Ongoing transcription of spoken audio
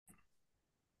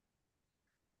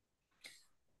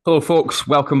Hello, folks.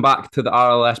 Welcome back to the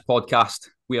RLS podcast.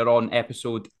 We are on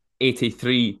episode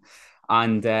 83,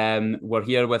 and we're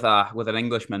here with an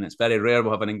Englishman. It's very rare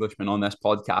we'll have an Englishman on this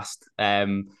podcast.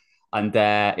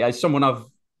 Yeah, it's someone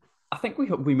I think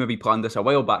we maybe planned this a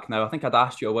while back now. I think I'd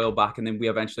asked you a while back, and then we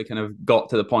eventually kind of got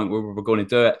to the point where we were going to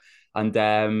do it.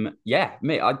 And yeah,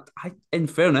 mate, in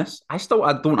fairness, I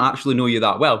don't actually know you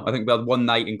that well. I think we had one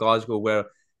night in Glasgow where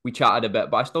we chatted a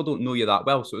bit, but I still don't know you that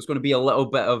well. So it's going to be a little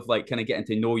bit of like kind of getting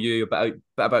to know you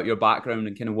about your background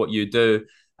and kind of what you do.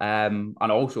 And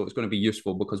also it's going to be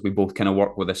useful because we both kind of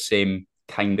work with the same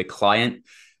kind of client.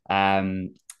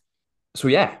 Um, so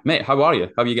yeah, mate, how are you?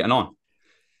 How are you getting on?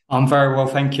 I'm very well,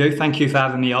 thank you. Thank you for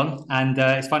having me on. And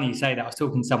it's funny you say that. I was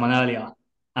talking to someone earlier,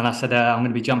 and I said I'm going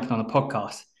to be jumping on a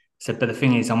podcast. I said, but the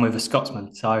thing is, I'm with a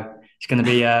Scotsman, so it's going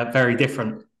to be very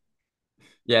different.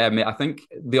 Yeah, mate, I think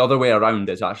the other way around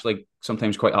is actually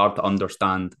sometimes quite hard to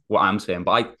understand what I'm saying,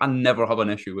 but I never have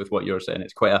an issue with what you're saying.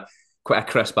 It's quite a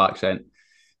crisp accent.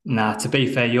 Nah, to be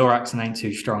fair, your accent ain't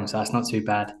too strong, so that's not too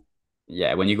bad.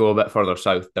 Yeah, when you go a bit further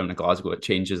south down to Glasgow, it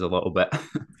changes a little bit.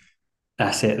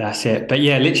 That's it. That's it. But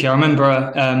yeah, literally, I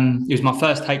remember it was my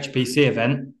first HPC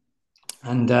event,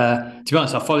 and to be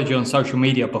honest, I followed you on social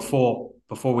media before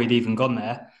we'd even gone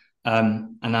there.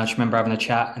 And I just remember having a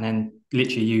chat, and then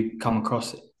literally you come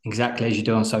across exactly as you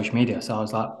do on social media. So I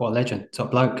was like, what a legend,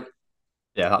 top bloke.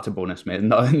 Yeah, that's a bonus, mate.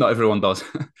 Not everyone does.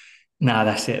 Nah,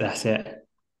 that's it. That's it.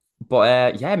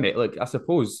 But yeah, mate, look, I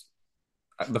suppose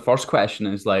the first question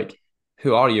is like,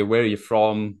 who are you? Where are you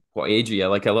from? What age are you?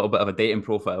 Like a little bit of a dating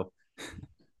profile.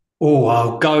 Oh,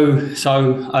 I'll go.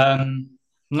 So, my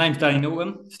name's Danny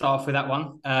Norton. Start off with that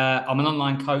one. I'm an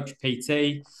online coach,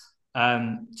 PT,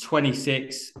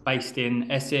 26, based in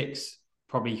Essex.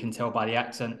 Probably you can tell by the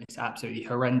accent, it's absolutely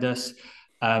horrendous.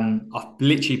 I've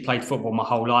literally played football my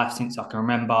whole life since I can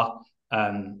remember.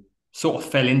 Sort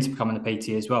of fell into becoming a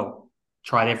PT as well.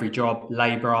 Tried every job,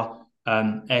 labourer,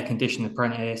 air conditioning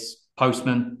apprentice,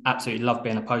 postman. Absolutely love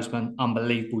being a postman.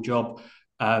 Unbelievable job.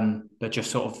 But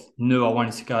just sort of knew I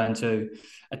wanted to go into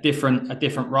a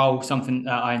different role, something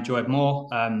that I enjoyed more,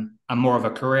 and more of a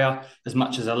career. As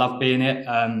much as I love being it,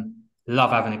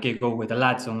 love having a giggle with the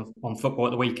lads on football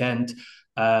at the weekend.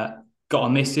 Got a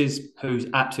missus who's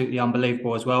absolutely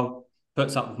unbelievable as well.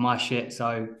 Puts up with my shit,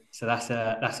 so that's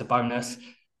a bonus.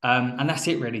 And that's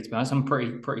it really. To be honest, I'm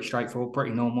pretty straightforward,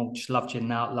 pretty normal. Just love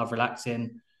chilling out, love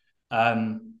relaxing,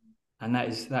 um, and that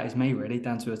is me really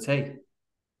down to a T.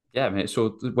 Yeah, mate.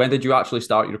 So when did you actually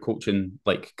start your coaching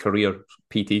like career,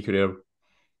 PT career?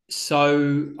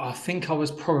 So I think I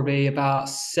was probably about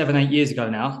 7, 8 years ago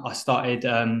now. I started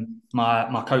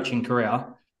my coaching career,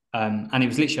 and it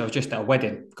was literally I was just at a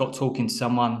wedding. Got talking to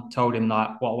someone, told him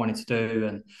like what I wanted to do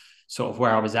and sort of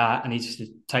where I was at, and he just to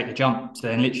take the jump. So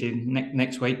then literally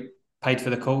next week, paid for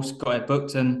the course, got it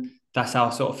booked, and that's how I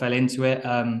sort of fell into it.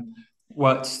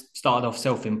 Started off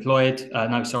self-employed.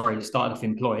 No, sorry, started off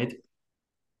employed,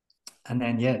 and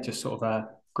then yeah, just sort of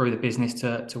grew the business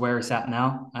to where it's at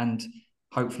now, and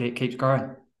hopefully it keeps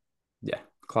growing. Yeah,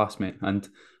 classmate. And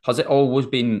has it always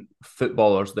been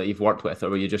footballers that you've worked with, or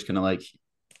were you just kind of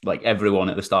like everyone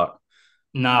at the start?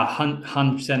 No,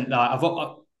 100%.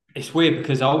 Like, it's weird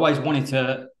because I always wanted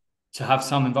to have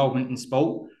some involvement in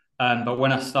sport. But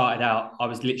when I started out, I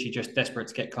was literally just desperate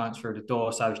to get clients through the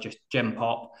door. So it was just gem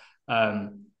pop,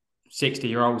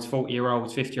 60-year-olds,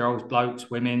 40-year-olds, 50-year-olds,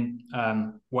 blokes, women,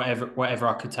 whatever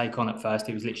I could take on at first.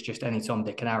 It was literally just any Tom,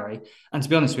 Dick, and Harry. And to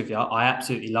be honest with you, I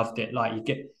absolutely loved it. Like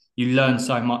you learn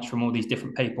so much from all these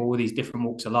different people, all these different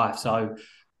walks of life. So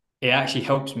it actually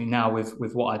helps me now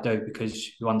with what I do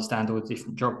because you understand all the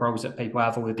different job roles that people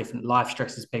have, all the different life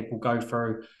stresses people go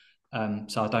through.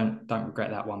 So I don't regret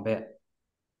that one bit.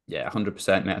 Yeah,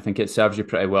 100%, mate. I think it serves you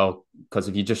pretty well because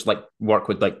if you just like work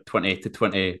with like 20 to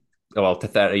 20, well, to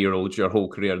 30-year olds your whole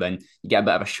career, then you get a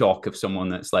bit of a shock if someone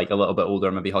that's like a little bit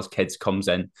older, maybe has kids, comes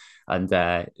in and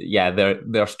yeah,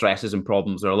 their stresses and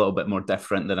problems are a little bit more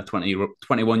different than a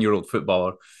 21-year-old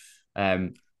footballer.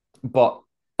 Um, but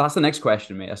that's the next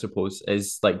question, mate, I suppose,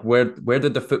 is like where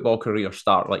did the football career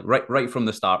start? Like right from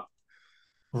the start.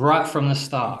 Right from the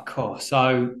start, cool.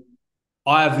 So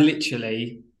I have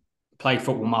literally played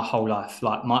football my whole life.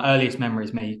 Like my earliest memory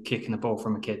is me kicking the ball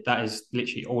from a kid. That is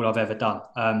literally all I've ever done.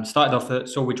 Started off at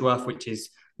Sawbridgeworth, which is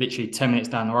literally 10 minutes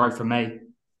down the road from me.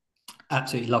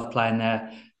 Absolutely love playing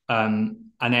there.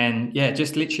 And then yeah,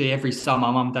 just literally every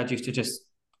summer, mum and dad used to just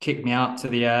kick me out to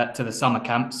the summer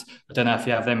camps. I don't know if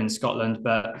you have them in Scotland,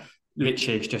 but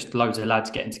literally it's just loads of lads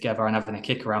getting together and having a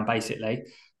kick around basically.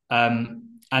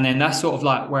 And then that's sort of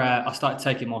like where I started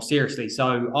taking it more seriously.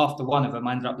 So after one of them,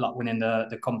 I ended up like winning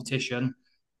the competition,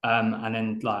 and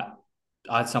then like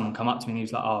I had someone come up to me and he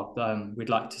was like, "Oh, we'd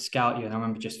like to scout you." And I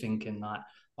remember just thinking like,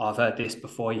 oh, "I've heard this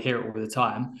before. You hear it all the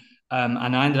time."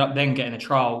 And I ended up then getting a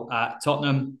trial at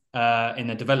Tottenham in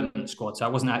the development squad. So I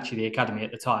wasn't actually the academy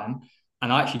at the time,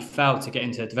 and I actually failed to get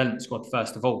into the development squad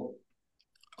first of all.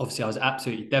 Obviously, I was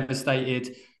absolutely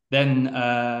devastated. Then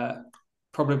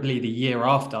probably the year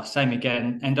after, same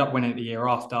again, end up winning it the year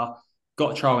after,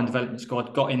 got a trial in development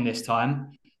squad, got in this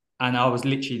time, and I was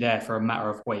literally there for a matter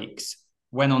of weeks.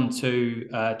 Went on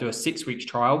to do a 6 weeks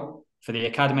trial for the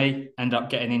academy, ended up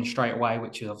getting in straight away,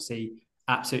 which is obviously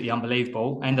absolutely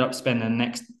unbelievable. Ended up spending the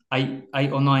next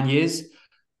 8 or 9 years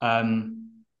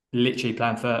literally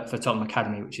playing for Tottenham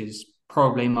Academy, which is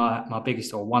probably my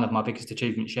biggest or one of my biggest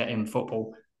achievements yet in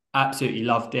football. Absolutely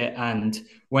loved it. And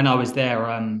when I was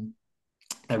there,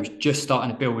 they was just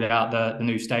starting to build out the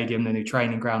new stadium, the new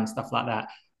training ground, stuff like that.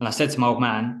 And I said to my old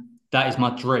man, that is my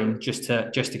dream, just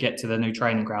to get to the new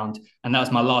training ground. And that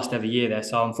was my last ever year there.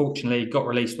 So unfortunately, got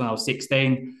released when I was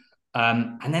 16.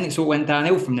 And then it's all went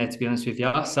downhill from there, to be honest with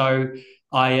you. So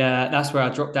I that's where I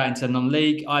dropped out into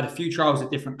non-league. I had a few trials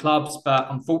at different clubs, but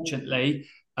unfortunately,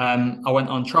 I went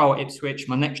on trial at Ipswich.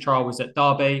 My next trial was at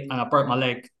Derby, and I broke my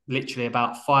leg literally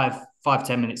about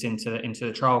 10 minutes into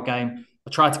the trial game. I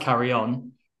tried to carry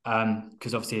on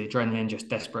because obviously adrenaline, just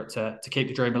desperate to keep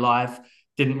the dream alive.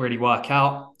 Didn't really work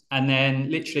out, and then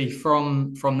literally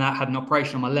from that, had an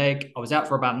operation on my leg. I was out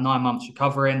for about 9 months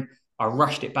recovering. I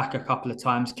rushed it back a couple of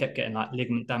times, kept getting like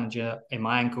ligament damage in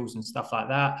my ankles and stuff like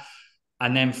that.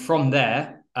 And then from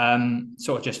there,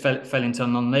 sort of just fell into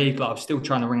non-league. Like I was still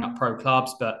trying to ring up pro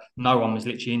clubs, but no one was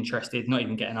literally interested, not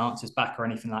even getting answers back or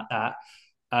anything like that.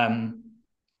 Um,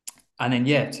 and then,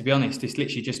 yeah, to be honest, it's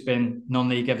literally just been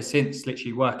non-league ever since.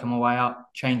 Literally working my way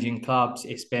up, changing clubs.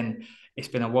 It's been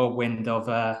a whirlwind of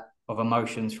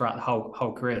emotions throughout the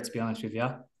whole career. To be honest with you.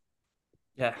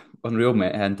 Yeah, unreal,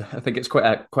 mate. And I think it's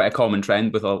quite a common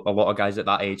trend with a lot of guys at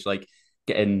that age, like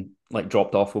getting like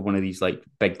dropped off with one of these like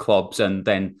big clubs and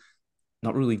then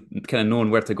not really kind of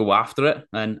knowing where to go after it.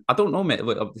 And I don't know, mate.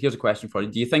 Look, here's a question for you.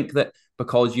 Do you think that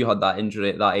because you had that injury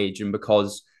at that age and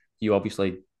because you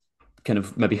obviously kind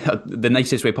of maybe the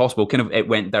nicest way possible, kind of it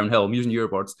went downhill, I'm using your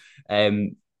words.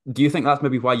 Do you think that's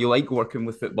maybe why you like working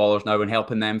with footballers now and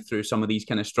helping them through some of these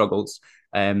kind of struggles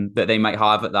that they might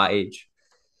have at that age?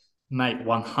 Mate,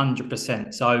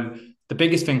 100%. So the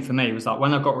biggest thing for me was like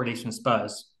when I got released from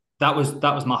Spurs, that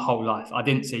was my whole life. I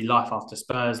didn't see life after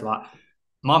Spurs. Like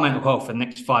my mental health for the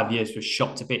next 5 years was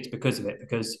shot to bits because of it,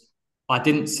 because I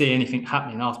didn't see anything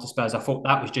happening after Spurs. I thought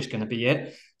that was just going to be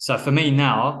it. So for me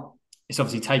now, it's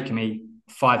obviously taken me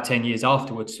 5, 10 years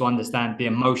afterwards to understand the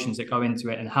emotions that go into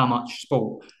it and how much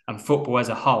sport and football as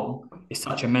a whole is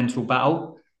such a mental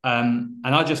battle. And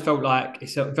I just felt like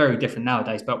it's very different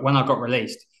nowadays. But when I got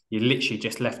released, you're literally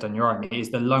just left on your own. It is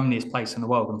the loneliest place in the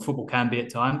world, and football can be at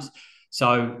times.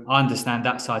 So I understand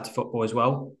that side to football as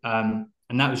well. And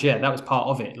that was part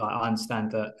of it. Like I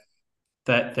understand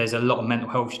that there's a lot of mental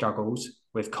health struggles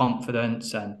with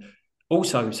confidence, and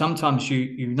also sometimes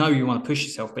you want to push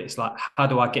yourself, but it's like, how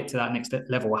do I get to that next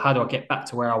level? Or how do I get back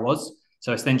to where I was?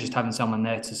 So it's then just having someone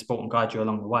there to support and guide you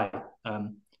along the way. So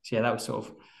yeah, that was sort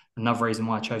of another reason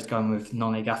why I chose going with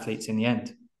non-league athletes in the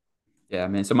end. Yeah, I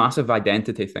mean, it's a massive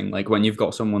identity thing. Like when you've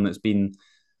got someone that's been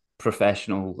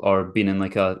professional or been in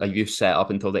like a youth set up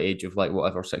until the age of like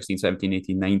whatever 16, 17,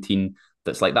 18, 19,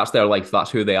 that's like that's their life, that's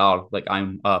who they are. Like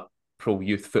I'm a pro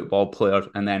youth football player,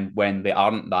 and then when they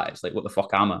aren't that, it's like what the fuck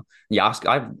am I? And you ask,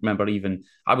 I remember even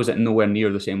I was at nowhere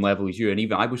near the same level as you, and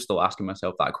even I was still asking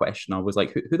myself that question. I was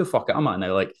like, who the fuck am I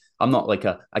now? Like I'm not like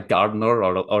a gardener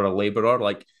or a labourer.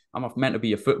 Like meant to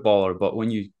be a footballer, but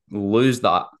when you lose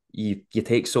that, you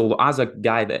take so as a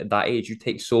guy that age, you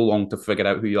take so long to figure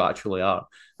out who you actually are.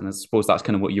 And I suppose that's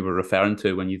kind of what you were referring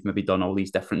to when you've maybe done all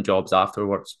these different jobs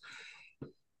afterwards.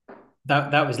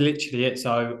 That was literally it.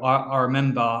 So I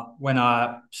remember when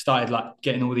I started like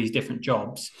getting all these different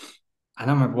jobs, and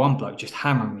I remember one bloke just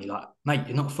hammering me like, "Mate,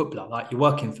 you're not a footballer. Like you're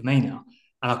working for me now."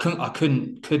 And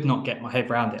could not get my head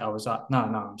around it. I was like, "No,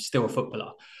 I'm still a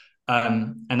footballer."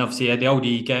 And obviously, the older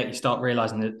you get, you start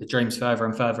realizing that the dream's further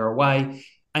and further away,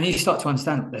 and you start to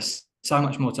understand that there's so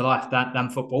much more to life than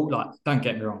football. Like, don't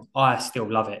get me wrong, I still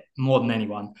love it more than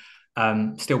anyone.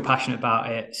 Still passionate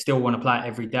about it. Still want to play it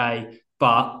every day,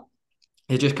 but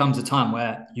there just comes a time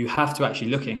where you have to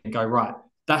actually look at it and go, right,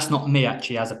 that's not me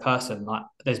actually as a person. Like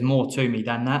there's more to me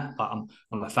than that. Like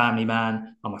I'm a family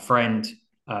man, I'm a friend.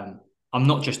 I'm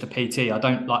not just a PT. I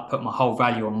don't like put my whole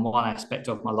value on one aspect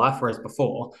of my life. Whereas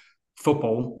before,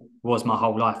 football was my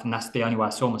whole life, and that's the only way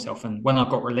I saw myself. And when I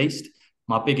got released,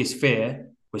 my biggest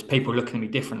fear was people looking at me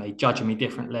differently, judging me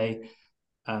differently.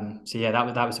 So yeah,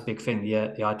 that was a big thing,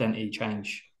 the identity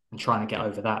change and trying to get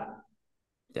over that.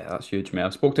 Yeah, that's huge, mate.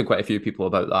 I've spoke to quite a few people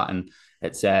about that, and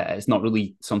it's not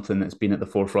really something that's been at the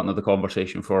forefront of the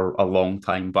conversation for a long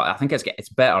time. But I think it's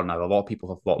better now. A lot of people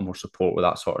have a lot more support with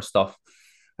that sort of stuff.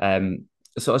 Um,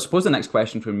 so I suppose the next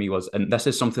question for me was, and this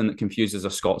is something that confuses a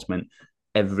Scotsman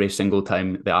every single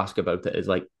time they ask about it, is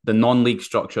like the non-league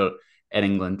structure in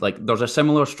England. Like there's a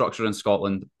similar structure in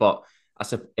Scotland, but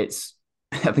it's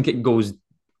I think it goes.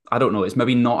 I don't know. It's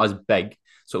maybe not as big.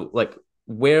 So like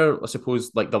where I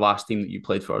suppose like the last team that you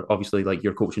played for, obviously like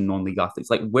you're coaching non-league athletes,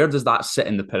 like where does that sit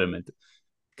in the pyramid?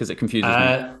 Because it confuses me.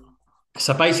 Uh,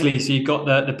 so basically, so you've got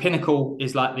the pinnacle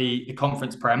is like the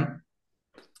conference prem.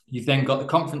 You've then got the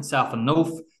conference south and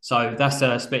north. So that's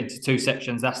split into two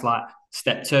sections. That's like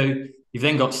step two. You've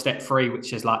then got step three,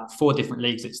 which is like four different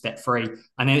leagues at step three.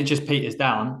 And then it just peters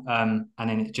down and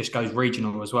then it just goes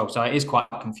regional as well. So it is quite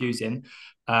confusing.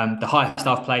 The highest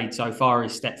I've played so far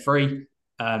is step three.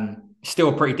 Still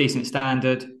a pretty decent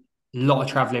standard. A lot of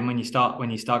traveling when you start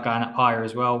going up higher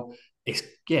as well.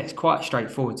 It's quite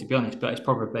straightforward to be honest, but it's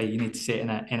probably you need to see it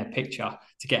in a picture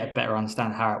to get a better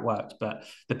understand how it works. But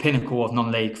the pinnacle of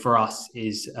non-league for us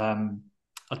is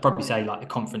I'd probably say like the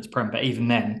conference prem, but even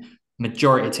then,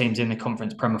 majority of teams in the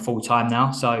conference prem are full time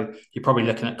now. So you're probably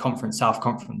looking at conference south,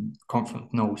 conference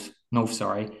north.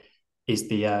 Sorry, is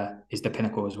the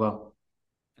pinnacle as well.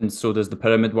 And so does the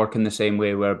pyramid work in the same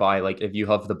way, whereby like if you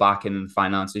have the backing and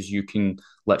finances, you can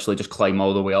literally just climb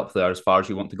all the way up there as far as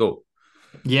you want to go.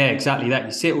 Yeah, exactly that.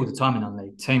 You see it all the time in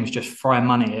non-league. Teams just throwing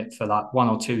money at it for like one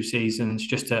or two seasons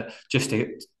just to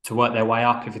work their way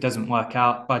up. If it doesn't work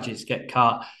out, budgets get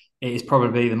cut. It is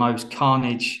probably the most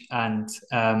carnage and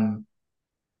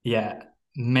yeah,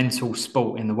 mental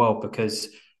sport in the world because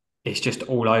it's just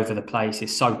all over the place.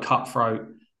 It's so cutthroat.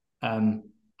 Um,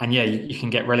 and yeah, you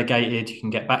can get relegated, you can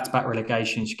get back-to-back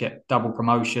relegations, you get double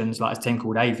promotions. Like a team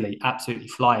called Aveley, absolutely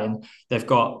flying. They've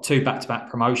got two back-to-back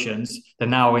promotions. They're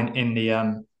now in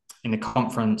the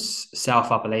conference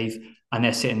south, I believe, and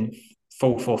they're sitting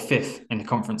fourth or fifth in the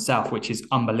conference south, which is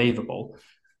unbelievable.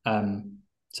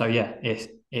 So yeah,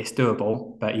 it's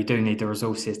doable, but you do need the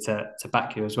resources to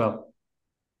back you as well.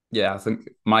 Yeah, I think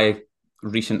my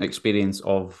recent experience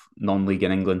of non-league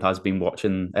in England has been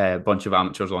watching a bunch of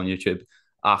amateurs on YouTube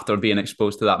after being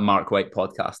exposed to that Mark White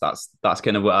podcast. That's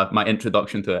kind of my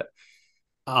introduction to it.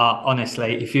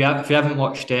 Honestly, if you haven't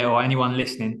watched it or anyone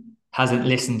listening hasn't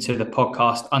listened to the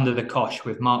podcast Under the Cosh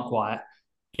with Mark White,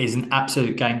 is an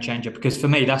absolute game changer because for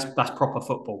me that's proper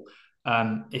football.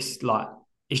 It's like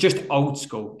it's just old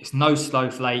school. It's no slow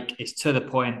flake. It's to the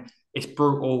point. It's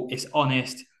brutal. It's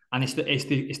honest, and it's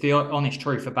the honest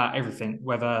truth about everything.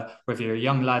 Whether you're a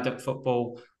young lad at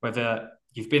football, whether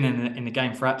you've been in the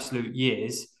game for absolute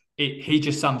years, he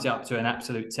just sums it up to an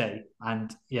absolute T. And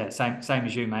yeah, same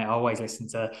as you, mate. I always listen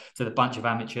to the bunch of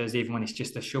amateurs, even when it's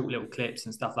just the short little clips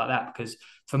and stuff like that. Because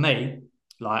for me,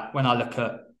 like when I look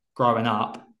at growing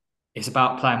up, it's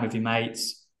about playing with your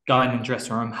mates, going in the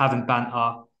dressing room, having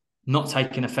banter, not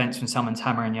taking offence when someone's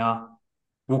hammering you,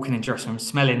 walking in the dressing room,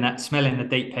 smelling the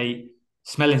deep heat,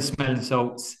 smelling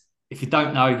salts. If you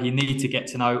don't know, you need to get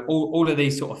to know. All of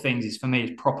these sort of things is for me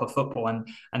is proper football. And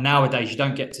nowadays you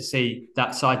don't get to see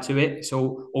that side to it. It's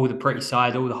all the pretty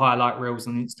side, all the highlight reels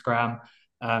on Instagram.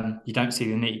 You don't see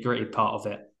the nitty gritty part of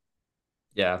it.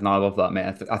 Yeah, no, I love that,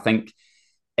 mate. I think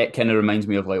it kind of reminds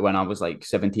me of like when I was like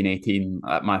 17, 18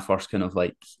 at my first kind of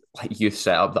like youth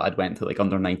setup that I'd went to like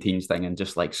under 19s thing, and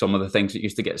just like some of the things that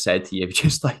used to get said to you,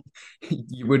 just like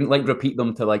you wouldn't like repeat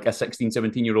them to like a 16,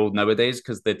 17-year-old nowadays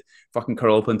because they'd fucking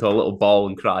curl up into a little ball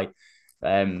and cry.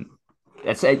 Um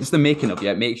it's the making of you.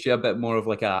 It makes you a bit more of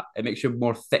like it makes you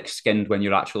more thick skinned when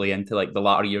you're actually into like the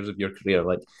latter years of your career.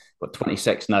 Like what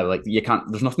 26 now, like you can't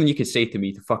there's nothing you could say to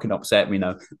me to fucking upset me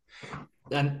now.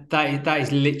 And that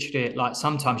is literally it. Like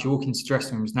sometimes you walk into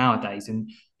dressing rooms nowadays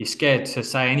and you're scared to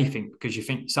say anything because you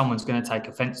think someone's going to take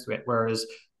offense to it. Whereas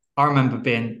I remember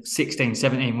being 16,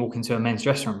 17, walking to a men's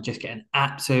dressing room, just getting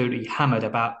absolutely hammered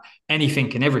about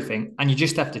anything and everything. And you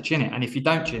just have to chin it. And if you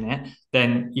don't chin it,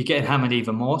 then you're getting hammered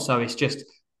even more. So it's just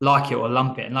like it or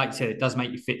lump it. And like you said, it does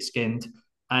make you thick skinned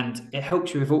and it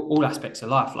helps you with all aspects of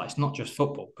life. Like it's not just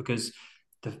football because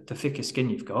the thicker skin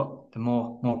you've got, the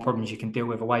more problems you can deal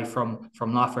with away from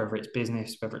life, whether it's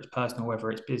business, whether it's personal,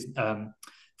 whether it's business,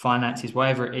 finances,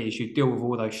 whatever it is, you deal with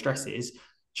all those stresses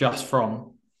just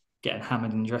from getting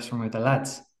hammered in the dressing room with the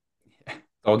lads.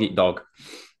 Dog eat dog.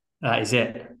 That is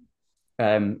it.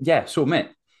 Yeah, so mate,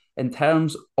 in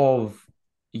terms of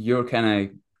your kind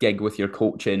of gig with your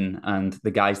coaching and the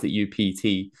guys that you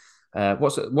PT,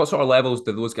 what sort of levels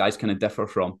do those guys kind of differ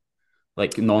from?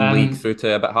 Like non-league Um, through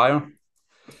to a bit higher?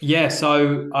 Yeah,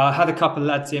 so I had a couple of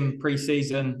lads in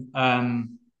pre-season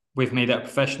with me that are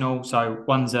professional. So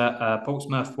one's at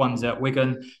Portsmouth, one's at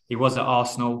Wigan. He was at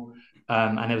Arsenal,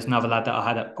 and there was another lad that I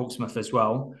had at Portsmouth as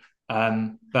well.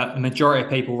 But the majority of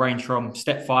people range from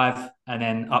step five and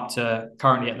then up to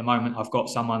currently at the moment, I've got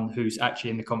someone who's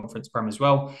actually in the conference prem as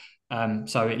well.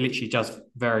 So it literally does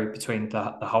vary between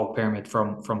the whole pyramid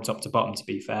from top to bottom, to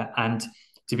be fair. And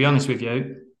to be honest with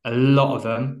you, a lot of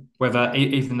them, whether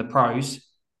even the pros,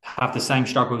 have the same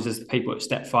struggles as the people at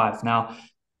step five. Now,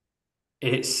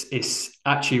 it's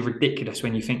actually ridiculous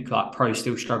when you think like pros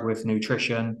still struggle with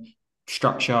nutrition,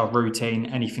 structure, routine,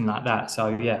 anything like that. So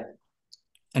yeah,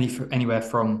 anywhere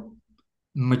from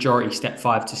majority step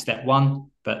five to step one,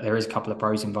 but there is a couple of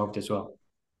pros involved as well.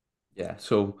 Yeah.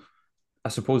 So I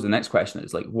suppose the next question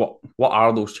is like, what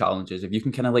are those challenges? If you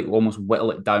can kind of like almost whittle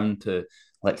it down to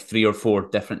like three or four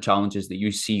different challenges that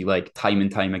you see like time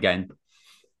and time again.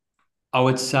 I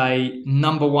would say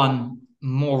number one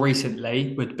more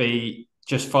recently would be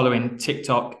just following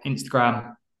TikTok,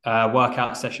 Instagram,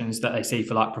 workout sessions that they see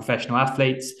for like professional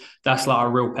athletes. That's like a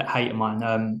real pet hate of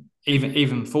mine.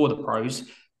 Even for the pros,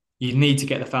 you need to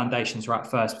get the foundations right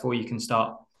first before you can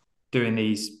start doing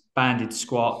these banded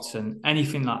squats and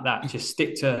anything like that. Just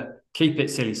keep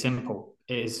it silly simple.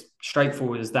 It is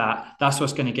straightforward as that. That's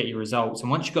what's going to get you results.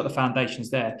 And once you've got the foundations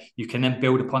there, you can then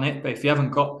build upon it. But if you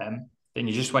haven't got them, then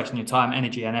you're just wasting your time,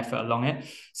 energy, and effort along it.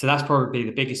 So that's probably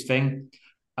the biggest thing.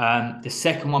 The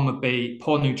second one would be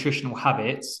poor nutritional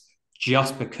habits,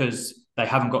 just because they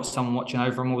haven't got someone watching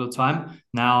over them all the time.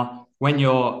 Now, when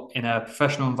you're in a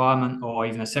professional environment or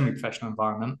even a semi-professional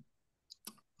environment,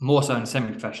 more so in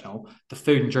semi-professional, the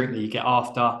food and drink that you get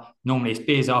after, normally it's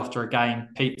beers after a game,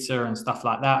 pizza and stuff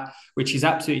like that, which is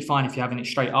absolutely fine if you're having it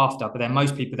straight after. But then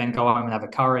most people then go home and have a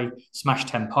curry, smash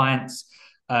 10 pints,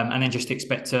 and then just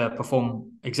expect to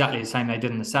perform exactly the same they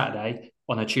did on the Saturday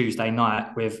on a Tuesday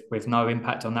night with no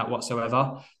impact on that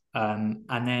whatsoever. And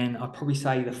then I'd probably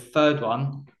say the third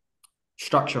one,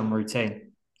 structure and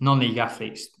routine. Non-league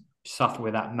athletes suffer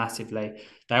with that massively.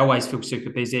 They always feel super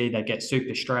busy. They get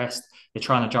super stressed. They're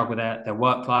trying to juggle their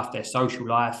work life, their social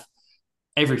life,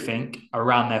 everything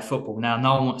around their football. Now,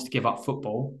 no one wants to give up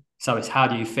football. So it's how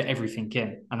do you fit everything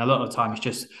in? And a lot of the time, it's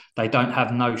just they don't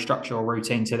have no structure or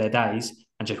routine to their days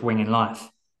and just winging life.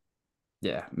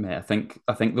 Yeah, mate. I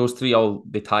think those three all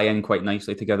they tie in quite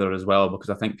nicely together as well because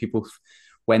I think people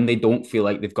when they don't feel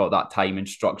like they've got that time and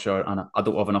structure and I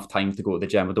don't have enough time to go to the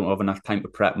gym, I don't have enough time to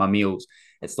prep my meals.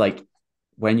 It's like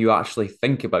when you actually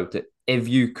think about it, if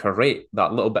you create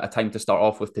that little bit of time to start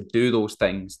off with to do those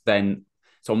things, then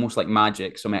it's almost like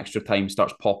magic. Some extra time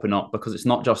starts popping up because it's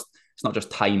not just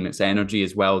time, it's energy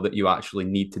as well that you actually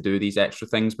need to do these extra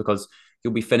things because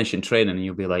you'll be finishing training and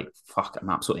you'll be like, fuck, I'm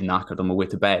absolutely knackered on my way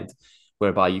to bed.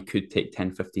 Whereby you could take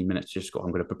 10, 15 minutes, just go, I'm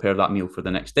going to prepare that meal for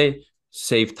the next day,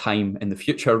 save time in the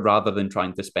future rather than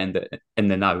trying to spend it in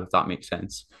the now, if that makes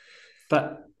sense.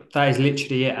 That is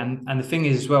literally it. And the thing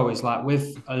is as well is like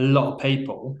with a lot of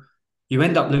people, you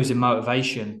end up losing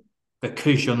motivation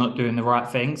because you're not doing the right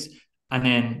things. And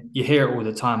then you hear it all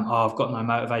the time. Oh, I've got no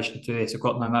motivation to do this. I've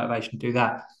got no motivation to do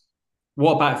that.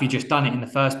 What about if you just done it in the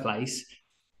first place?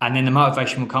 And then the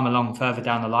motivation will come along further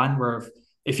down the line. Where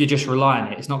if you just rely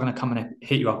on it, it's not going to come and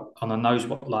hit you up on the nose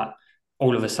what like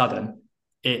all of a sudden.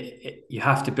 You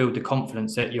have to build the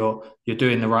confidence that you're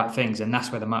doing the right things, and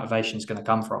that's where the motivation is going to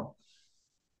come from.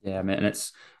 Yeah, mate, and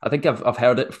I think I've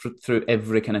heard it through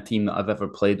every kind of team that I've ever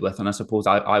played with, and I suppose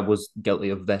I was guilty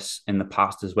of this in the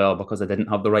past as well because I didn't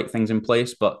have the right things in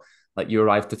place. But like you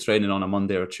arrive to training on a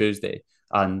Monday or Tuesday,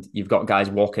 and you've got guys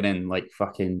walking in like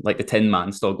fucking like the Tin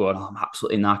Man, still going, oh, I'm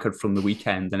absolutely knackered from the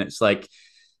weekend, and it's like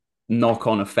knock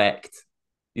on effect.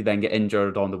 You then get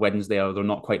injured on the Wednesday, or they're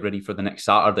not quite ready for the next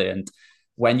Saturday, and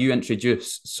when you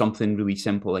introduce something really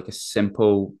simple, like a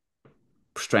simple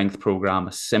strength program,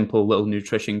 a simple little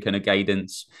nutrition kind of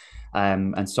guidance,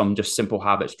 and some just simple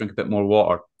habits. Drink a bit more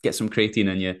water, get some creatine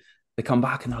in you. They come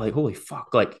back and they're like, "Holy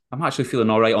fuck! Like I'm actually feeling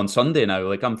all right on Sunday now.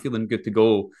 Like I'm feeling good to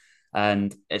go."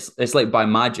 And it's like by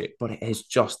magic, but it is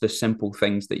just the simple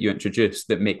things that you introduce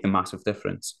that make the massive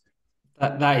difference.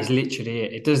 That is literally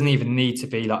it. It doesn't even need to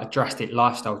be like a drastic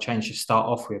lifestyle change to start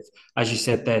off with. As you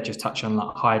said there, just touch on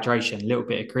like hydration, a little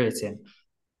bit of creatine,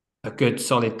 a good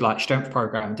solid like strength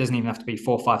program. It doesn't even have to be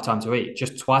 4 or 5 times a week,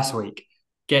 just twice a week.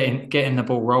 Getting the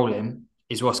ball rolling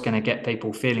is what's going to get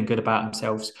people feeling good about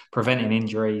themselves, preventing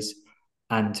injuries,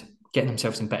 and getting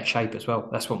themselves in better shape as well.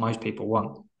 That's what most people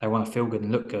want. They want to feel good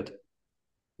and look good.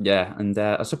 Yeah, and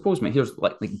I suppose, mate, here's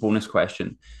like bonus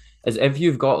question: is if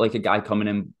you've got like a guy coming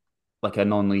in like a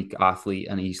non-league athlete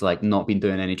and he's like not been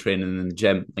doing any training in the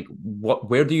gym, like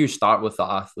where do you start with that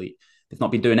athlete? They've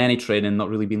not been doing any training, not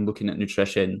really been looking at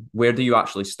nutrition. Where do you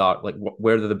actually start? Like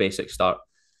where do the basics start?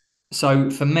 So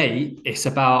for me, it's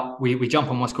about we jump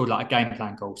on what's called like a game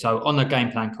plan call. So on the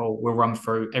game plan call, we'll run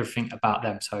through everything about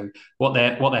them. So what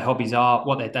their hobbies are,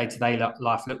 what their day-to-day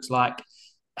life looks like.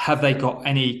 Have they got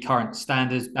any current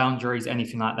standards, boundaries,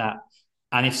 anything like that?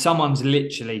 And if someone's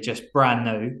literally just brand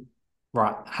new,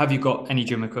 right, have you got any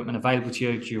gym equipment available to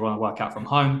you? Do you want to work out from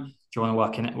home? Do you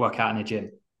want to work out in a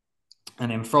gym? And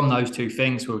then from those two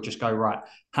things, we'll just go, right,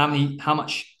 how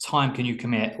much time can you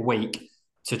commit a week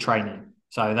to training?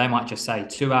 So they might just say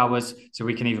 2 hours. So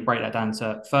we can either break that down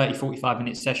to 30,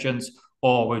 45-minute sessions,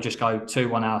 or we'll just go 2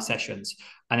 1 hour sessions.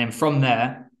 And then from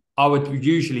there, I would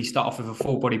usually start off with a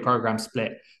full body program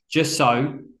split, just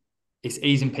so it's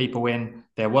easing people in.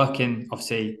 They're working,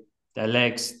 obviously, their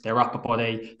legs, their upper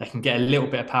body. They can get a little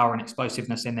bit of power and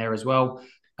explosiveness in there as well.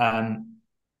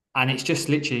 And it's just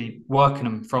literally working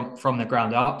them from the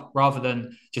ground up, rather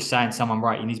than just saying someone,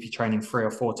 right, you need to be training 3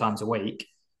 or 4 times a week.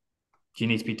 You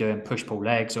need to be doing push-pull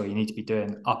legs, or you need to be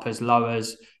doing uppers,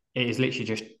 lowers. It is literally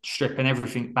just stripping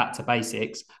everything back to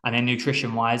basics. And then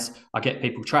nutrition-wise, I get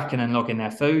people tracking and logging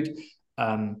their food,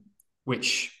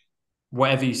 which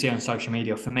whatever you see on social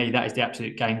media, for me, that is the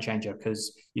absolute game changer,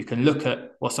 because you can look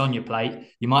at what's on your plate.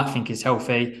 You might think it's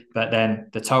healthy, but then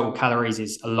the total calories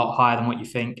is a lot higher than what you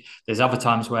think. There's other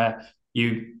times where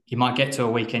you might get to a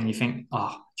weekend, you think,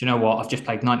 oh, do you know what? I've just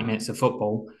played 90 minutes of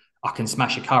football. I can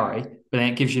smash a curry. But then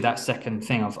it gives you that second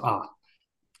thing of,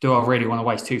 do I really want to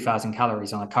waste 2,000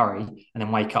 calories on a curry and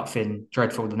then wake up feeling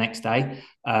dreadful the next day?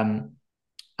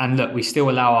 And look, we still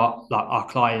allow our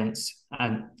clients,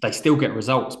 and they still get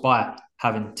results by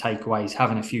having takeaways,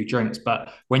 having a few drinks.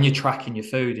 But when you're tracking your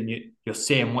food and you're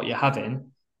seeing what you're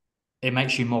having, it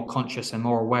makes you more conscious and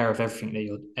more aware of everything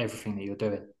that you're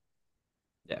doing.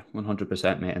 Yeah,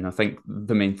 100%, mate. And I think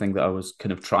the main thing that I was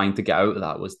kind of trying to get out of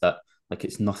that was that, like,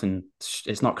 it's nothing,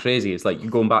 it's not crazy. It's like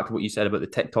going back to what you said about the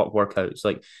TikTok workouts.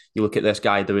 Like, you look at this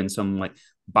guy doing some like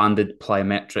banded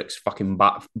plyometrics, fucking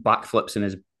backflips in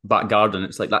his back garden.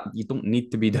 It's like that. You don't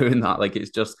need to be doing that. Like,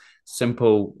 it's just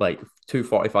simple, like 2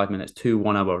 45 minutes, 2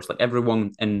 1 hours. Like,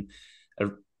 everyone a,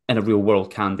 in a real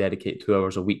world can dedicate 2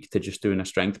 hours a week to just doing a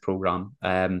strength program.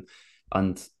 And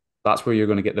that's where you're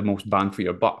going to get the most bang for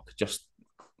your buck. Just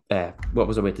what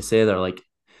was a way to say there?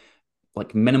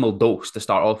 Like minimal dose to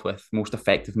start off with, most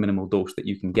effective minimal dose that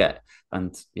you can get.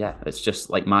 And yeah, it's just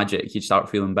like magic. You start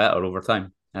feeling better over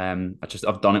time.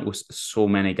 I've done it with so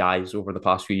many guys over the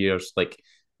past few years. Like,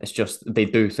 it's just, they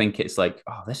do think it's like,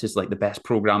 oh, this is like the best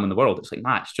program in the world. It's like,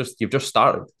 nah, it's just, you've just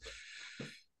started.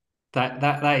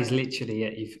 That is literally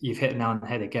it. You've hit it now on the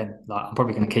head again. Like, I'm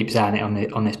probably going to keep saying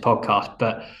it on this podcast,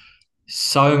 but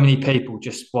so many people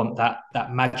just want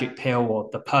that magic pill or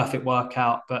the perfect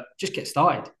workout, but just get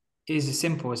started. It is as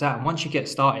simple as that. And once you get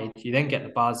started, you then get the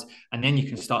buzz, and then you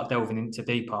can start delving into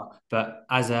deeper. But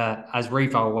as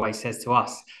Revo always says to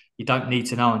us, you don't need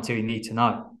to know until you need to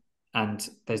know. And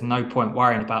there's no point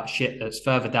worrying about shit that's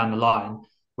further down the line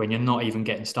when you're not even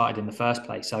getting started in the first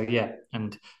place. So yeah,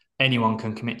 and anyone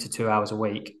can commit to 2 hours a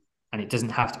week, and it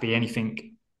doesn't have to be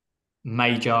anything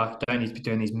major. Don't need to be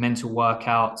doing these mental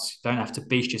workouts. Don't have to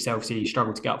beast yourself so you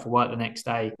struggle to get up for work the next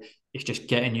day. It's just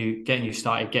getting you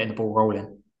started, getting the ball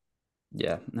rolling.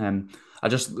 Yeah.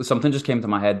 Something just came to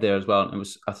my head there as well. And it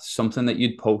was something that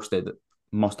you'd posted,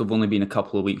 must have only been a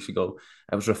couple of weeks ago.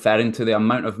 I was referring to the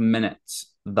amount of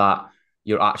minutes that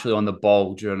you're actually on the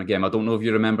ball during a game. I don't know if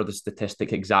you remember the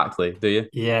statistic exactly, do you?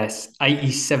 Yes,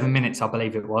 87 minutes, I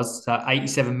believe it was. So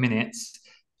 87 minutes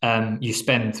you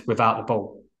spend without the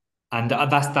ball. And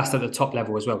that's at the top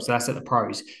level as well. So that's at the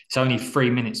pros. It's only 3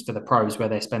 minutes for the pros where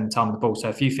they spend time on the ball. So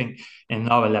if you think in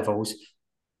lower levels,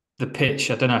 the pitch,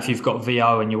 I don't know if you've got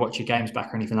VO and you watch your games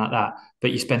back or anything like that,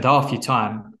 but you spend half your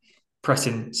time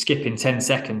skipping 10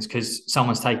 seconds because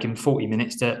someone's taken 40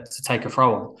 minutes to take a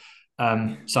throw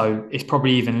on. So it's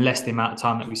probably even less the amount of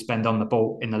time that we spend on the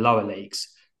ball in the lower leagues.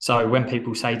 So when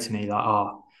people say to me like,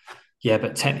 oh, yeah,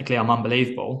 but technically I'm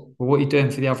unbelievable. Well, what are you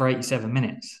doing for the other 87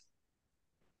 minutes?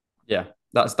 Yeah,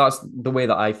 that's the way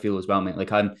that I feel as well, mate.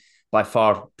 Like, I'm by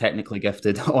far technically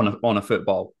gifted on a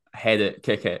football, head it,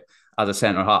 kick it as a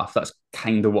centre half. That's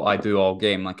kind of what I do all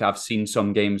game. Like, I've seen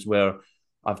some games where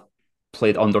I've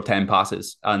played under 10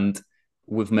 passes and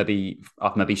I've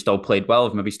maybe still played well,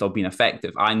 I've maybe still been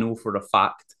effective. I know for a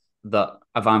fact that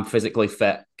if I'm physically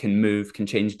fit, can move, can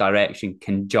change direction,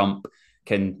 can jump,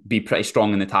 can be pretty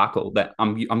strong in the tackle, that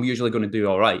I'm usually going to do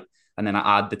all right. And then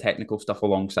I add the technical stuff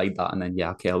alongside that. And then,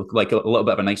 yeah, okay, I look like a little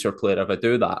bit of a nicer player if I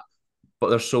do that. But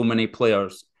there's so many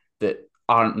players that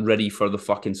aren't ready for the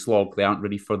fucking slog. They aren't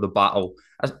ready for the battle.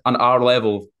 On our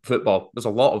level of football, there's a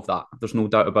lot of that. There's no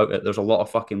doubt about it. There's a lot of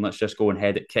fucking let's just go and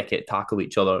head it, kick it, tackle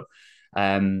each other.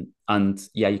 And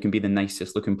yeah, you can be the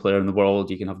nicest looking player in the world.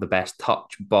 You can have the best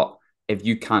touch, but if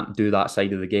you can't do that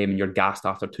side of the game and you're gassed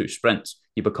after 2 sprints,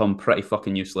 you become pretty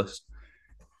fucking useless.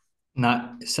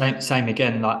 No, same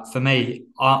again. Like for me,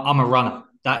 I'm a runner.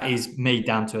 That is me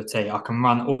down to a T. I can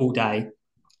run all day.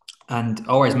 And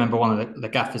I always remember one of the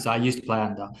gaffers that I used to play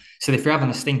under said, if you're having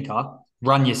a stinker,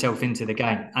 run yourself into the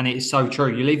game. And it is so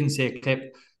true. You'll even see a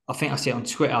clip, I think I see it on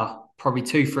Twitter probably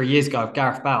 2, 3 years ago of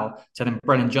Gareth Bale telling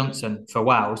Brennan Johnson for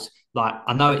Wales, like,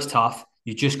 I know it's tough.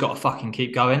 You just got to fucking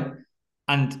keep going.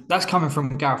 And that's coming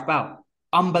from Gareth Bale.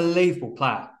 Unbelievable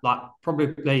player. Like,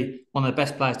 probably one of the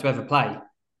best players to ever play.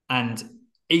 And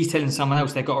he's telling someone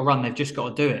else they've got to run, they've just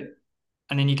got to do it.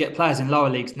 And then you get players in lower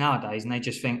leagues nowadays and they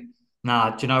just think,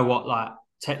 nah, do you know what? Like,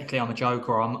 technically, I'm a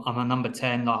joker or I'm a number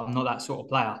 10. Like, I'm not that sort of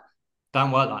player.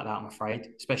 Don't work like that, I'm afraid,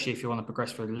 especially if you want to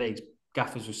progress through the leagues.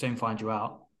 Gaffers will soon find you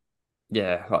out.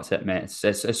 Yeah, that's it, mate.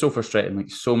 It's so frustrating. Like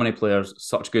so many players,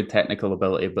 such good technical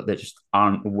ability, but they just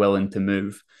aren't willing to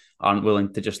move, aren't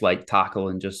willing to just like tackle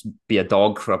and just be a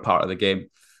dog for a part of the game.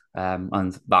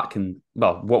 And that can,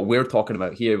 well, what we're talking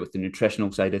about here with the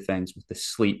nutritional side of things, with the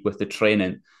sleep, with the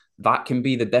training, that can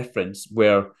be the difference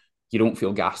where you don't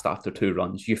feel gassed after 2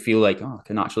 runs. You feel like, oh, I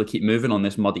can actually keep moving on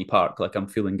this muddy park. Like I'm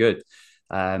feeling good.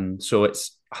 So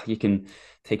it's, you can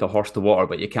take a horse to water,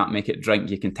 but you can't make it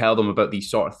drink. You can tell them about these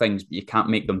sort of things, but you can't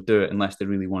make them do it unless they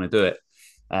really want to do it.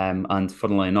 And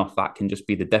funnily enough, that can just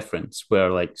be the difference where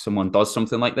like someone does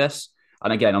something like this.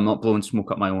 And again, I'm not blowing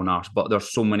smoke up my own arse, but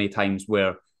there's so many times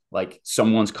where like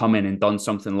someone's come in and done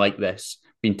something like this,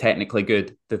 been technically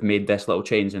good, they've made this little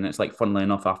change. And it's like, funnily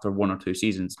enough, after 1 or 2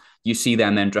 seasons, you see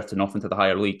them then drifting off into the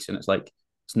higher leagues. And it's like,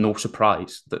 it's no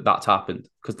surprise that that's happened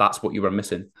because that's what you were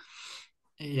missing.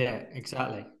 Yeah,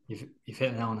 exactly. You've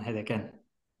hit the nail on the head again.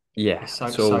 Yeah. It's So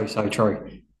so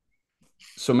true.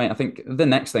 So, mate, I think the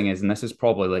next thing is, and this is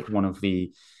probably like one of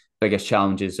the biggest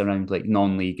challenges around like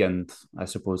non-league, and I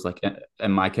suppose like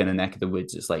in my kind of neck of the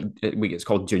woods, it's like it's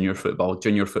called junior football,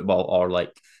 or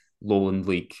like Lowland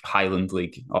League, Highland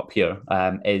League up here.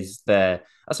 Is the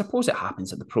I suppose it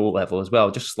happens at the pro level as well,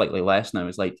 just slightly less now.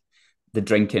 It's like the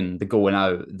drinking, the going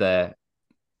out, the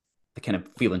kind of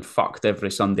feeling fucked every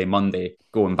Sunday, Monday,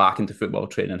 going back into football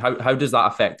training. How does that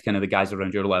affect kind of the guys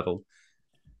around your level?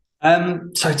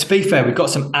 So to be fair, we've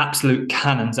got some absolute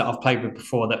cannons that I've played with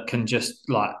before that can just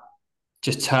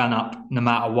turn up no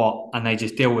matter what and they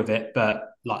just deal with it. But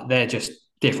like they're just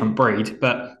different breed.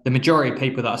 But the majority of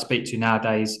people that I speak to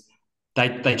nowadays,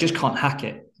 they just can't hack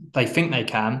it. They think they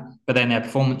can, but then their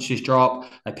performances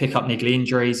drop. They pick up niggly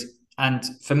injuries. And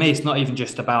for me, it's not even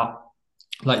just about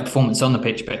like performance on the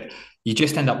pitch, but you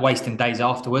just end up wasting days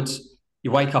afterwards.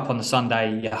 You wake up on the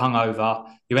Sunday, you're hungover,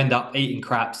 you end up eating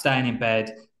crap, staying in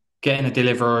bed, getting a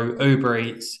Deliveroo, Uber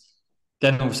Eats.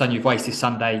 Then all of a sudden you've wasted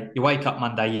Sunday. You wake up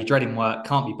Monday, you're dreading work,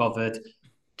 can't be bothered.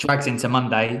 Drags into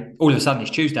Monday. All of a sudden it's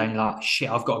Tuesday, and you're like,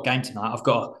 shit, I've got a game tonight. I've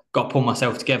got to pull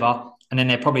myself together. And then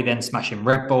they're probably then smashing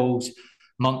Red Bulls,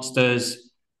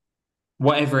 Monsters,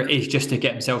 whatever it is, just to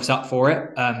get themselves up for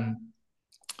it.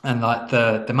 And like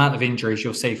the amount of injuries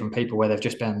you'll see from people where they've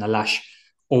just been on the lash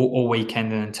all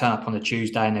weekend and then turn up on a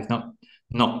Tuesday and they've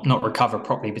not recovered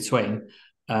properly between.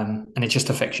 And it just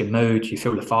affects your mood. You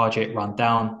feel lethargic, run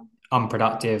down,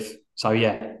 unproductive. So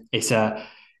yeah, it's a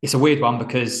weird one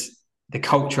because the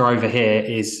culture over here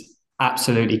is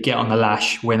absolutely get on the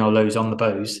lash, win or lose on the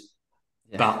booze.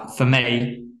 Yeah. But for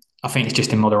me, I think it's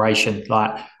just in moderation.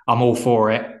 Like I'm all for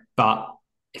it, but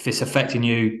if it's affecting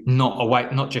you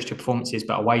not just your performances,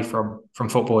 but away from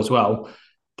football as well,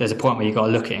 there's a point where you've got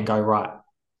to look at it and go, right,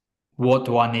 what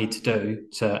do I need to do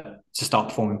to start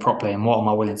performing properly, and what am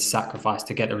I willing to sacrifice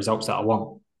to get the results that I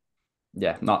want?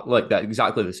 Yeah, not like that.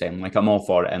 Exactly the same. Like I'm all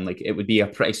for it, and like it would be a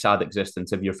pretty sad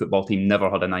existence if your football team never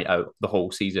had a night out the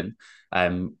whole season.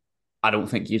 I don't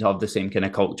think you'd have the same kind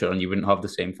of culture, and you wouldn't have the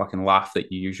same fucking laugh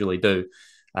that you usually do.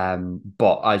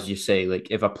 But as you say,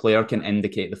 like if a player can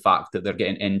indicate the fact that they're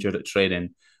getting injured at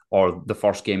training or the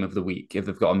first game of the week, if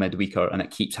they've got a midweeker and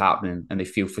it keeps happening and they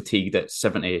feel fatigued at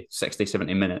 70, 60,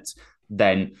 70 minutes,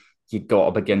 then you've got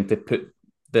to begin to put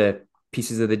the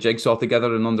pieces of the jigsaw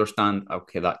together and understand,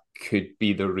 okay, that could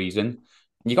be the reason.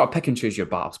 You got to pick and choose your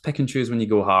battles. Pick and choose when you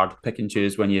go hard. Pick and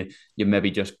choose when you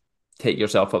maybe just take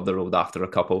yourself up the road after a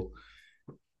couple.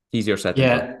 Easier said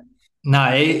than done. Yeah,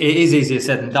 no, it is easier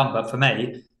said than done. But for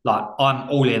me, like I'm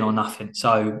all in or nothing.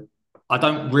 So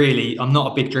I'm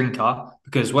not a big drinker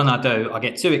because when I do, I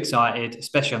get too excited,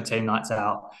 especially on team nights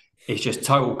out. It's just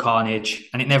total carnage,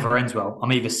 and it never ends well.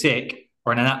 I'm either sick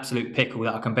or in an absolute pickle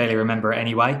that I can barely remember it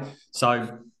anyway.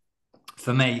 So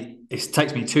for me, it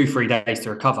takes me 2, 3 days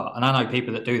to recover. And I know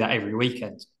people that do that every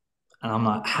weekend. And I'm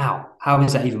like, how? How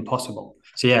is that even possible?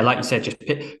 So yeah, like you said, just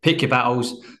pick your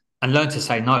battles and learn to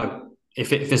say no.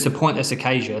 If it's a pointless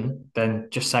occasion, then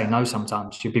just say no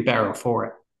sometimes. You'll be better off for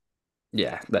it.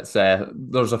 Yeah, that's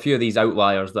there's a few of these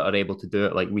outliers that are able to do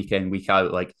it like week in, week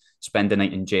out, like spend the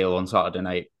night in jail on Saturday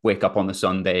night, wake up on the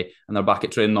Sunday, and they're back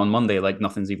at training on Monday like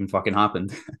nothing's even fucking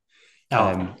happened.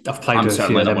 Oh, I've played I'm with a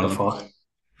few certainly of not them one of them.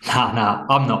 before. Nah,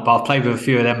 I'm not, but I've played with a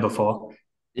few of them before.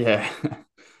 Yeah.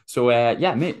 So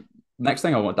yeah, mate. Next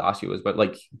thing I want to ask you was about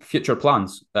like future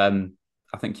plans. I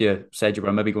think you said you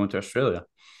were maybe going to Australia.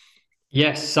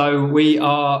 Yes, so we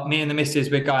are, me and the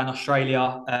missus, we're going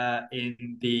Australia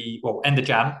in the, well, end of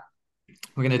Jan.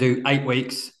 We're going to do 8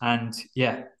 weeks. And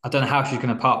yeah, I don't know how she's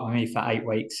going to part with me for 8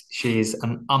 weeks. She is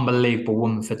an unbelievable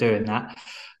woman for doing that.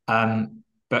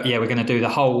 But yeah, we're going to do the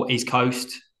whole East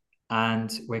Coast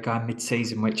and we're going mid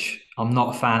season, which I'm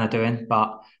not a fan of doing,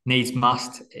 but needs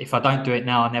must. If I don't do it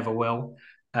now, I never will.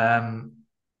 Um,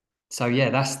 so yeah,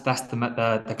 that's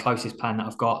the closest plan that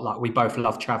I've got. Like we both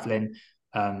love traveling,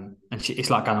 and it's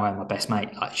like going away with my best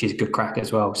mate. Like she's a good crack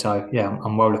as well. So yeah,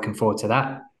 I'm well looking forward to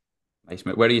that. Nice,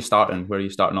 mate. Where are you starting? Where are you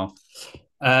starting off?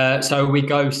 So we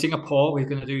go Singapore. We're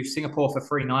going to do Singapore for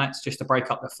 3 nights just to break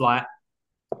up the flight.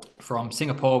 From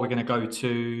Singapore, we're going to go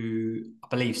to, I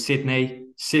believe,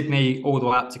 Sydney all the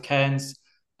way up to Cairns.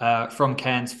 From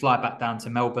Cairns, fly back down to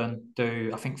Melbourne,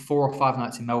 do I think 4 or 5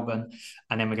 nights in Melbourne,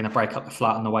 and then we're going to break up the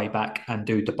flight on the way back and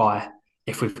do Dubai.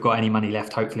 If we've got any money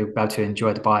left, hopefully we'll be able to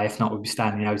enjoy Dubai. If not, we'll be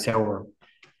staying in the hotel room.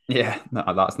 Yeah, no,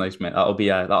 that's nice, mate. That'll be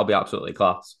absolutely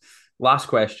class. Last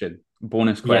question,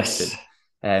 bonus Yes,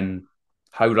 question.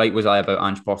 How right was I about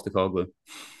Ange Postecoglou?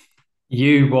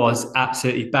 you was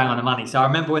absolutely bang on the money. So I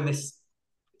remember when this,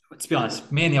 to be honest,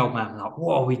 me and the old man were like,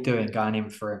 what are we doing going in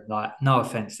for him? Like, no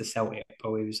offense to Celtic,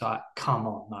 but we was like, come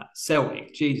on, like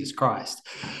Celtic, Jesus Christ.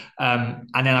 And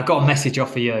then I got a message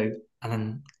off of you, and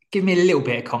then give me a little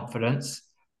bit of confidence.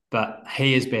 But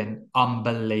he has been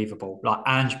unbelievable. Like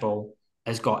Ange Ball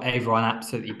has got everyone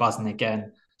absolutely buzzing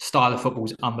again. Style of football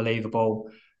is unbelievable.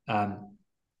 Um,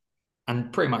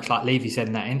 and pretty much like Levy said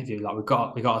in that interview, like we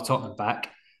got our Tottenham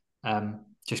back.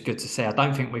 Just good to see. I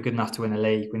don't think we're good enough to win a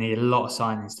league. We need a lot of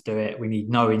signings to do it. We need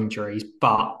no injuries,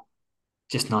 but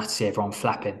just nice to see everyone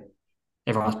flapping.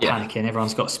 Everyone's Yeah, panicking.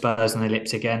 Everyone's got spurs on their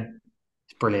lips again.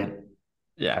 It's brilliant.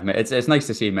 yeah, mate. It's nice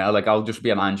to see, mate. Like I'll just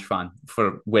be an Ange fan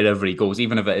for wherever he goes,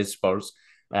 even if it is Spurs.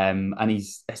 And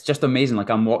it's just amazing. Like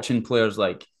I'm watching players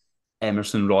like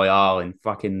Emerson Royale and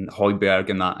fucking Hoiberg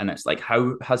and that. And it's like,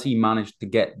 how has he managed to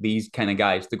get these kind of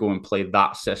guys to go and play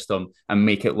that system and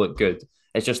make it look good?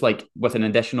 It's just like with an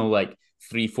additional like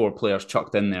 3, 4 players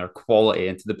chucked in there, quality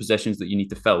into the positions that you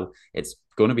need to fill. It's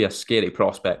going to be a scary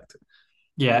prospect.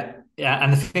 Yeah.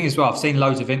 And the thing as well, I've seen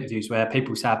loads of interviews where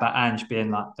people say about Ange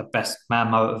being like the best man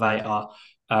motivator,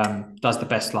 does the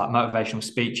best like motivational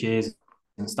speeches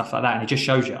and stuff like that. And it just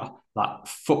shows you like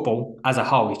football as a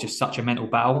whole is just such a mental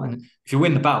battle. And if you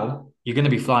win the battle, you're going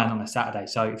to be flying on a Saturday.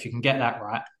 So if you can get that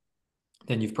right,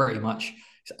 then you've pretty much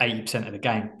it's 80% of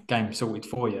the game sorted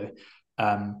for you.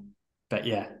 But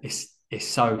yeah, it's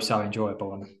so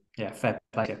enjoyable and yeah, fair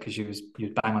play because you was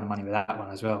bang on the money with that one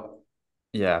as well.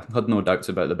 Yeah, had no doubts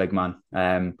about the big man.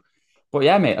 But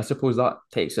yeah, mate, I suppose that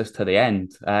takes us to the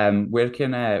end. Where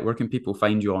can people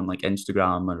find you on like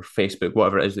Instagram or Facebook,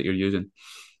 whatever it is that you're using?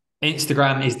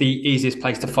 Instagram is the easiest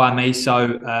place to find me.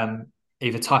 So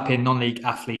either type in non-league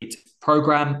athlete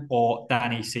program or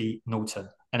Danny C Norton,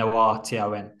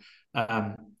 Norton.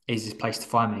 Easiest place to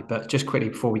find me. But just quickly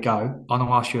before we go, I want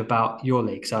to ask you about your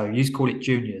league. So you call it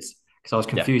juniors because I was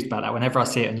Yeah. confused about that. Whenever I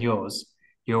see it in yours,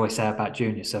 you always say about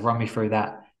juniors. So run me through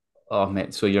that. Oh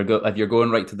mate, so if you're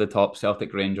going right to the top,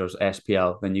 Celtic Rangers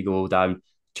SPL, then you go down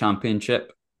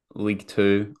Championship, League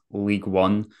Two, League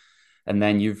One, and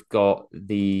then you've got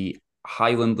the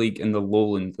Highland League and the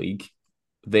Lowland League.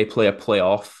 They play a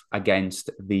playoff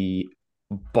against the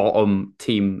bottom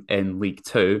team in League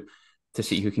Two to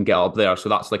see who can get up there. So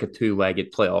that's like a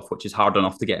two-legged playoff, which is hard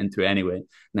enough to get into anyway. And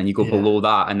then you go Yeah. below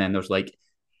that, and then there's like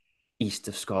east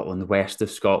of Scotland, west of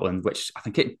Scotland, which I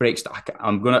think it breaks.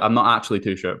 I'm not actually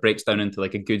too sure. It breaks down into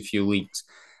like a good few leagues,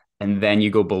 and then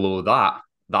you go below that.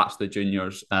 That's the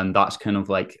juniors, and that's kind of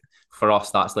like for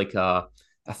us. That's like a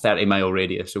 30-mile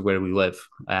radius of where we live.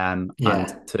 And Yeah.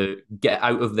 to get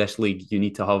out of this league, you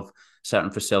need to have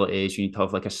certain facilities. You need to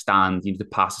have like a stand. You need to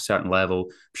pass a certain level.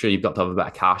 I'm sure you've got to have a bit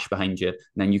of cash behind you, and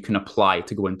then you can apply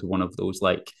to go into one of those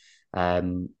like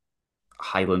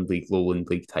Highland League, Lowland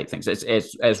League type things.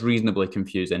 It's reasonably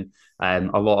confusing. A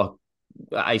lot of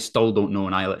I still don't know,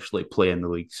 and I literally play in the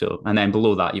league. So, and then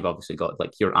below that, you've obviously got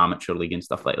like your amateur league and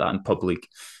stuff like that, and pub league.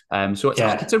 So it's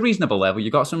Yeah. a reasonable level. You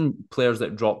got some players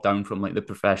that drop down from like the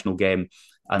professional game,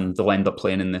 and they'll end up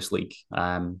playing in this league.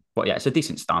 But yeah, it's a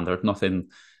decent standard. Nothing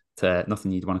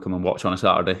you'd want to come and watch on a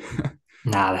Saturday.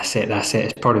 Nah, that's it. That's it.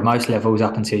 It's probably most levels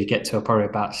up until you get to probably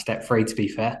about step three, to be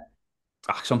fair.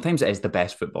 Sometimes it is the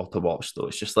best football to watch, though.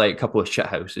 It's just like a couple of shit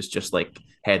houses, just like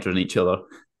headering each other.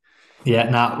 Yeah,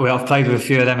 nah, well, I've played with a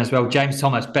few of them as well. James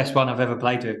Thomas, best one I've ever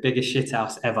played with. Biggest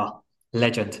shithouse ever.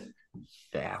 Legend.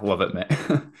 Yeah, love it,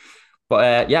 mate.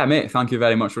 But yeah, mate, thank you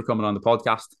very much for coming on the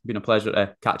podcast. Been a pleasure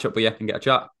to catch up with you and get a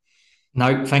chat.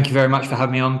 No, thank you very much for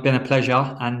having me on. Been a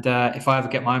pleasure. And if I ever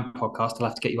get my own podcast, I'll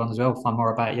have to get you on as well. Find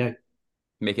more about you.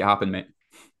 Make it happen, mate.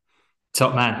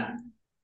 Top man.